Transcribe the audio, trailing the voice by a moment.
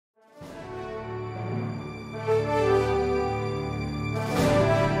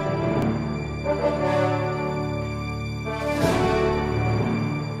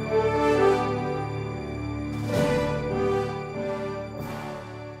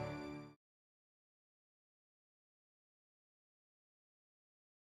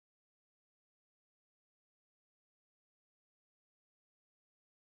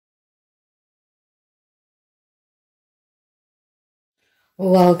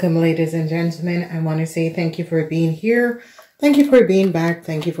Welcome, ladies and gentlemen. I want to say thank you for being here. Thank you for being back.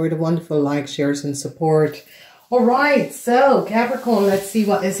 Thank you for the wonderful likes, shares, and support. All right, so Capricorn, let's see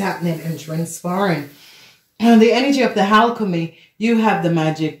what is happening and transpiring. And the energy of the alchemy, you have the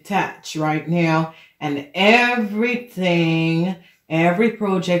magic touch right now, and everything, every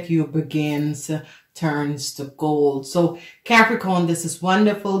project you begins turns to gold. So Capricorn, this is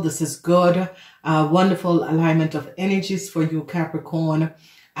wonderful. This is good. Wonderful alignment of energies for you, Capricorn.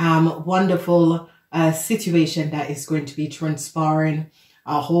 Wonderful situation that is going to be transpiring.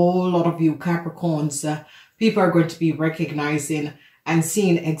 A whole lot of you Capricorns, people are going to be recognizing and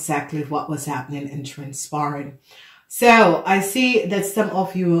seeing exactly what was happening and transpiring. So I see that some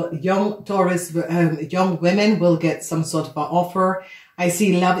of you young Taurus, young women will get some sort of an offer. I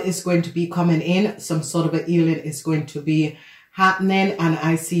see love is going to be coming in. Some sort of a healing is going to be happening. And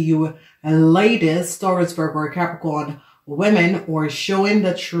I see you ladies, Taurus, Virgo, Capricorn, women, or showing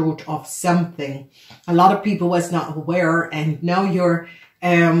the truth of something. A lot of people was not aware, and now you're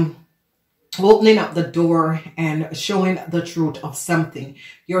opening up the door and showing the truth of something.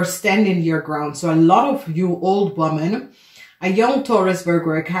 You're standing your ground. So a lot of you old women, a young Taurus,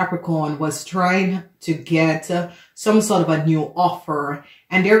 Virgo, Capricorn was trying to get some sort of a new offer,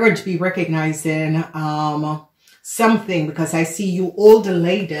 and they're going to be recognizing something, because I see you older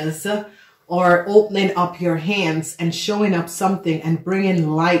ladies are opening up your hands and showing up something and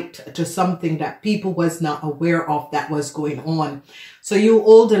bringing light to something that people was not aware of that was going on. So you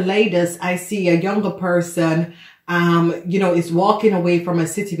older ladies, I see a younger person, is walking away from a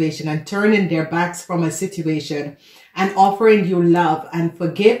situation and turning their backs from a situation and offering you love and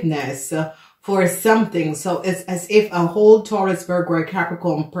forgiveness for something. So it's as if a whole Taurus, Virgo,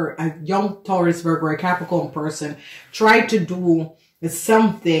 Capricorn, a young Taurus, Virgo, Capricorn person tried to do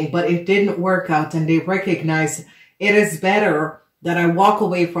something, but it didn't work out, and they recognize it is better that I walk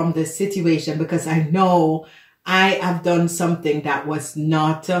away from this situation because I know I have done something that was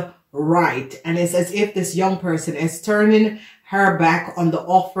not right. And it's as if this young person is turning her back on the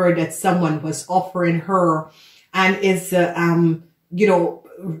offer that someone was offering her, and is,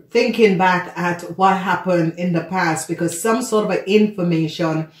 thinking back at what happened in the past, because some sort of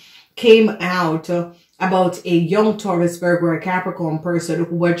information came out about a young Taurus, Virgo, Capricorn person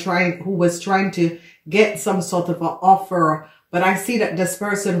who was trying to get some sort of an offer. But I see that this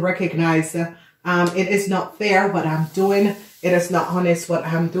person recognized it is not fair what I'm doing. It is not honest what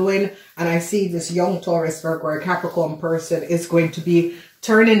I'm doing. And I see this young Taurus, Virgo, Capricorn person is going to be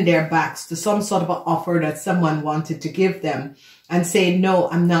turning their backs to some sort of an offer that someone wanted to give them and saying, no,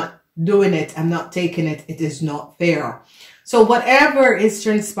 I'm not doing it. I'm not taking it. It is not fair. So whatever is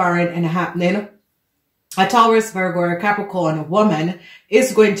transpiring and happening, a Taurus, Virgo, or Capricorn woman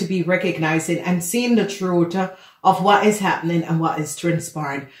is going to be recognizing and seeing the truth of what is happening and what is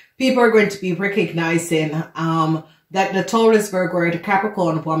transpiring. People are going to be recognizing that the Taurus, Virgo, or the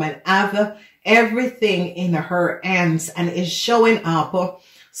Capricorn woman have everything in her hands and is showing up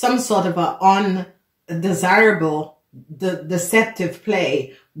some sort of an undesirable, deceptive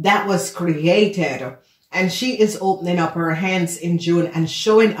play that was created. And she is opening up her hands in June and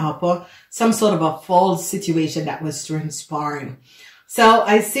showing up some sort of a false situation that was transpiring. So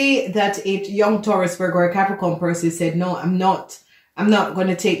I see that a young Taurus, Virgo, or Capricorn person said, no, I'm not going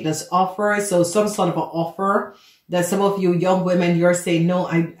to take this offer. So some sort of an offer that some of you young women, you're saying, no,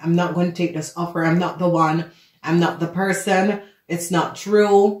 I'm not going to take this offer. I'm not the one. I'm not the person. It's not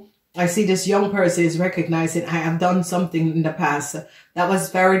true. I see this young person is recognizing I have done something in the past that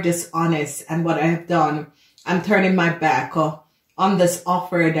was very dishonest, and what I have done, I'm turning my back on this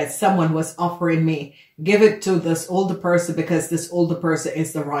offer that someone was offering me. Give it to this older person because this older person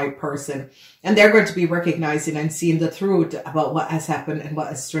is the right person. And they're going to be recognizing and seeing the truth about what has happened and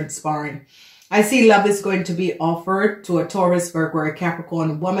what is transpiring. I see love is going to be offered to a Taurus, Virgo, or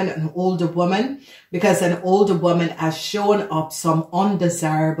Capricorn woman, an older woman, because an older woman has shown up some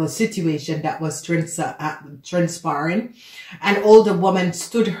undesirable situation that was transpiring. An older woman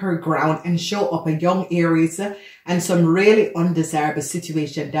stood her ground and showed up a young Aries and some really undesirable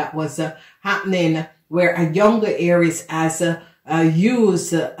situation that was happening, where a younger Aries has used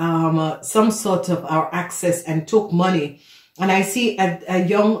some sort of our access and took money. And I see a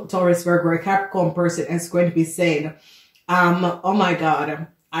young Taurus, Virgo, or Capricorn person is going to be saying, oh my God,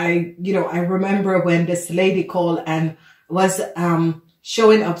 I remember when this lady called and was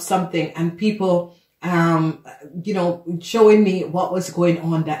showing up something, and people, showing me what was going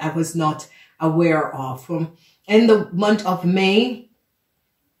on that I was not aware of. In the month of May,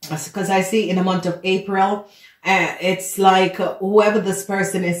 because I see in the month of April, it's like whoever this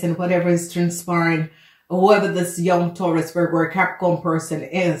person is and whatever is transpiring, whoever this young Taurus, Virgo, or Capricorn person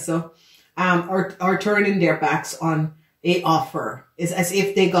is, are turning their backs on a offer. It's as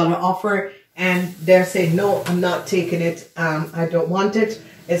if they got an offer and they're saying, no, I'm not taking it. I don't want it.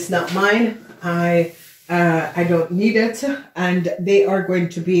 It's not mine. I don't need it. And they are going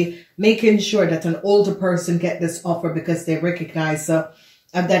to be making sure that an older person get this offer because they recognize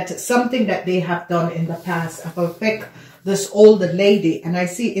that something that they have done in the past have affected this older lady. And I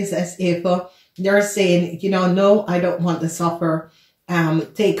see it's as if they're saying, you know, no, I don't want this offer. I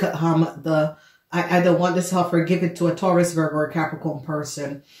don't want this offer. Give it to a Taurus, Virgo, or Capricorn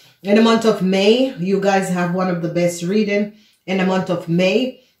person. In the month of May, you guys have one of the best reading. In the month of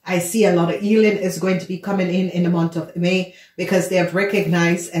May, I see a lot of healing is going to be coming in the month of May because they have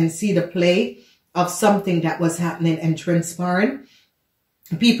recognized and see the play of something that was happening and transpiring.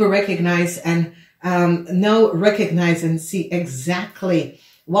 People recognize and now recognize and see exactly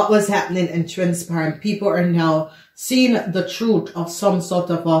what was happening and transpiring. People are now seeing the truth of some sort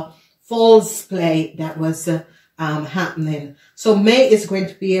of a false play that was happening. So May is going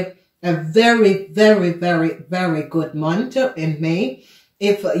to be a very, very, very, very good month in May.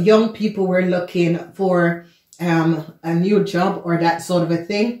 If young people were looking for a new job or that sort of a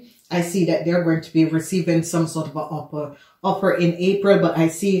thing, I see that they're going to be receiving some sort of an offer in April, but I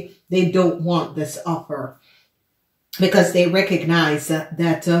see they don't want this offer because they recognize that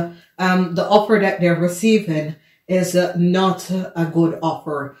the offer that they're receiving is not a good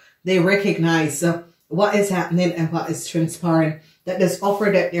offer. They recognize what is happening and what is transpiring, that this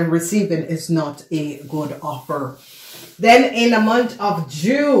offer that they're receiving is not a good offer. Then in the month of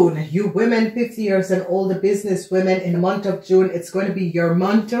June, you women 50 years and older, business women, in the month of June, it's going to be your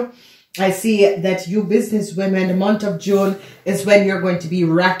month. I see that you business women, the month of June is when you're going to be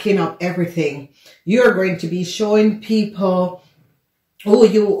racking up everything. You're going to be showing people who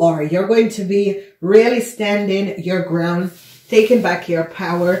you are. You're going to be really standing your ground, taking back your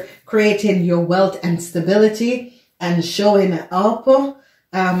power, creating your wealth and stability, and showing up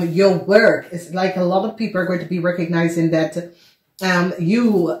your work. It's like a lot of people are going to be recognizing that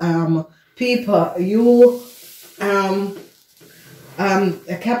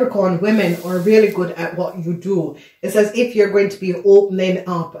Capricorn women are really good at what you do. It's as if you're going to be opening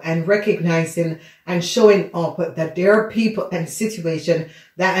up and recognizing and showing up that there are people and situation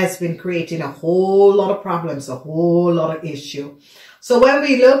that has been creating a whole lot of problems, a whole lot of issue. So when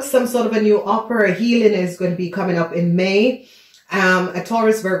we look, some sort of a new offer, a healing is going to be coming up in May. A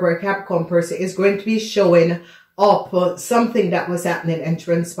Taurus, Virgo, or Capricorn person is going to be showing up something that was happening and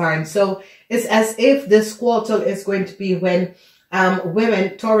transpiring. So it's as if this quarter is going to be when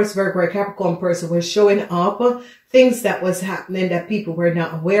women, Taurus, Virgo, or Capricorn person was showing up things that was happening that people were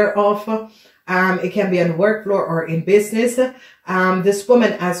not aware of. It can be on the work floor or in business. This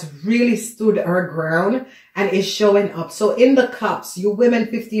woman has really stood her ground and is showing up. So in the cups, you women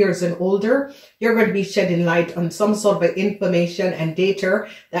 50 years and older, you're going to be shedding light on some sort of information and data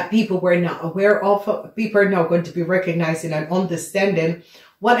that people were not aware of. People are now going to be recognizing and understanding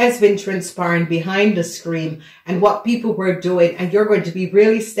what has been transpiring behind the screen and what people were doing. And you're going to be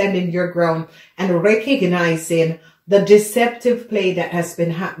really standing your ground and recognizing the deceptive play that has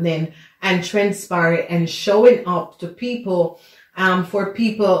been happening and transpiring and showing up to people, for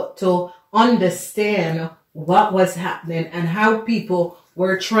people to understand what was happening and how people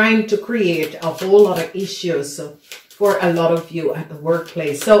were trying to create a whole lot of issues for a lot of you at the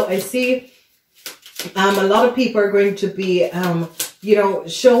workplace. So I see a lot of people are going to be, you know,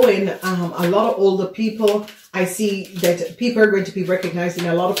 showing a lot of older people. I see that people are going to be recognizing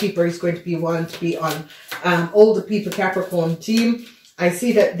a lot of people is going to be wanting to be on older people Capricorn team. I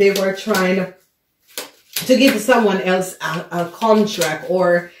see that they were trying to give someone else a contract,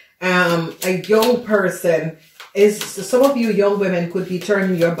 or a young person is, some of you young women could be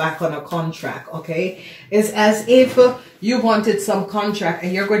turning your back on a contract, okay? It's as if you wanted some contract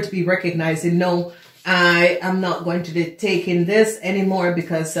and you're going to be recognizing, no, I am not going to be taking this anymore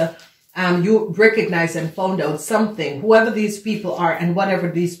because you recognize and found out something, whoever these people are and whatever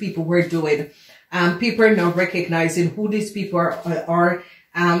these people were doing. People are now recognizing who these people are.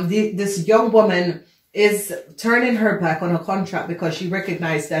 This young woman is turning her back on a contract because she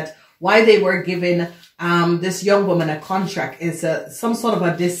recognized that why they were giving this young woman a contract is some sort of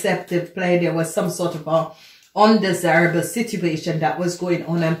a deceptive play. There was some sort of a undesirable situation that was going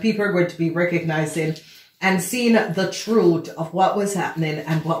on, and people are going to be recognizing and seeing the truth of what was happening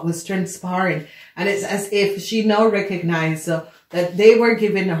and what was transpiring. And it's as if she now recognized that they were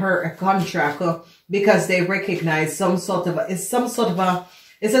giving her a contract because they recognized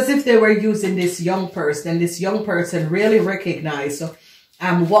it's as if they were using this young person, and this young person really recognized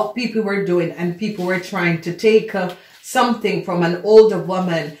what people were doing, and people were trying to take something from an older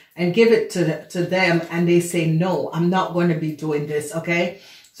woman and give it to them, and they say, no, I'm not going to be doing this, okay?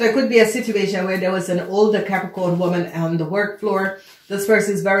 So it could be a situation where there was an older Capricorn woman on the work floor. This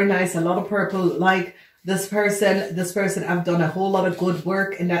person is very nice, a lot of purple, like this person have done a whole lot of good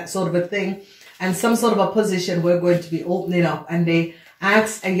work in that sort of a thing, and some sort of a position we're going to be opening up, and they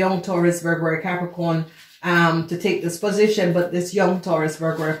ask a young Taurus, Virgo, or Capricorn to take this position, but this young Taurus,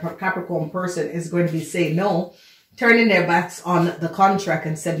 Virgo, or Capricorn person is going to be saying no, turning their backs on the contract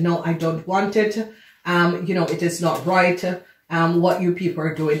and said, no, I don't want it. You know, it is not right. What you people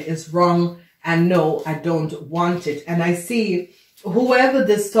are doing is wrong, and no, I don't want it. And I see whoever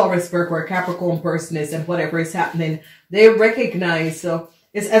this Taurus, Virgo, or Capricorn person is, and whatever is happening, they recognize,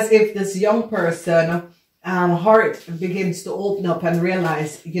 it's as if this young person heart begins to open up and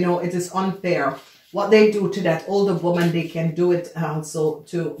realize, you know, it is unfair. What they do to that older woman, they can do it also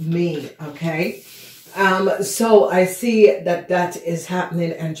to me, okay? So I see that is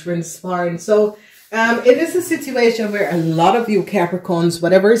happening and transpiring. So it is a situation where a lot of you Capricorns,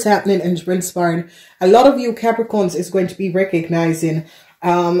 whatever is happening and transpiring, a lot of you Capricorns is going to be recognizing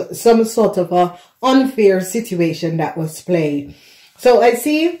some sort of a unfair situation that was played. So I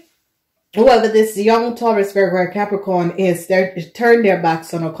see whoever this young Taurus, Virgo, or Capricorn is, they turn their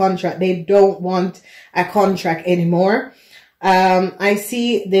backs on a contract. They don't want a contract anymore. I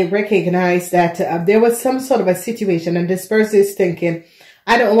see they recognize that there was some sort of a situation, and this person is thinking,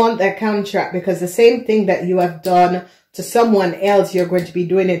 I don't want that contract because the same thing that you have done to someone else, you're going to be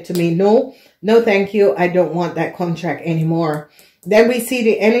doing it to me. No, no, thank you. I don't want that contract anymore. Then we see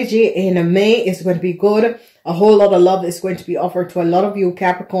the energy in May is going to be good. A whole lot of love is going to be offered to a lot of you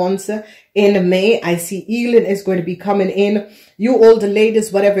Capricorns in May. I see healing is going to be coming in. You older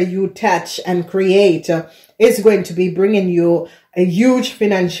ladies, whatever you touch and create is going to be bringing you a huge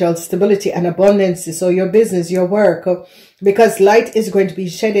financial stability and abundance. So your business, your work, because light is going to be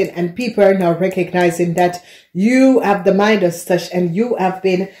shedding, and people are now recognizing that you have the Midas touch, and you have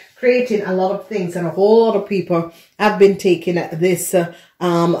been creating a lot of things, and a whole lot of people have been taking this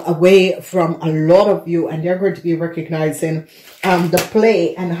away from a lot of you, and they're going to be recognizing the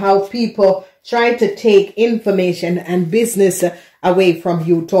play and how people try to take information and business away from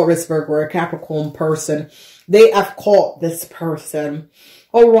you, Taurus, Virgo, or Capricorn person. They have caught this person.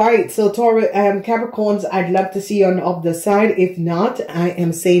 All right, so Capricorns, I'd love to see you on the other side. If not, I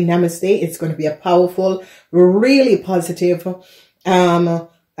am saying namaste. It's going to be a powerful, really positive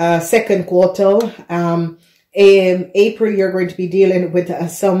second quarter. In April, you're going to be dealing with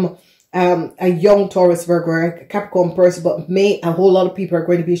a young Taurus, Virgo, Capricorn person, but May, a whole lot of people are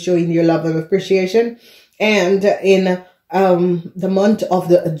going to be showing you love and appreciation. And in the month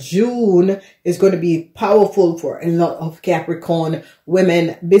of June is going to be powerful for a lot of Capricorn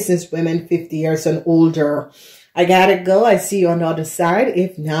women, business women, 50 years and older. I gotta go. I see you on the other side.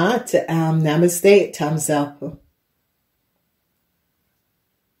 If not, namaste, thumbs up.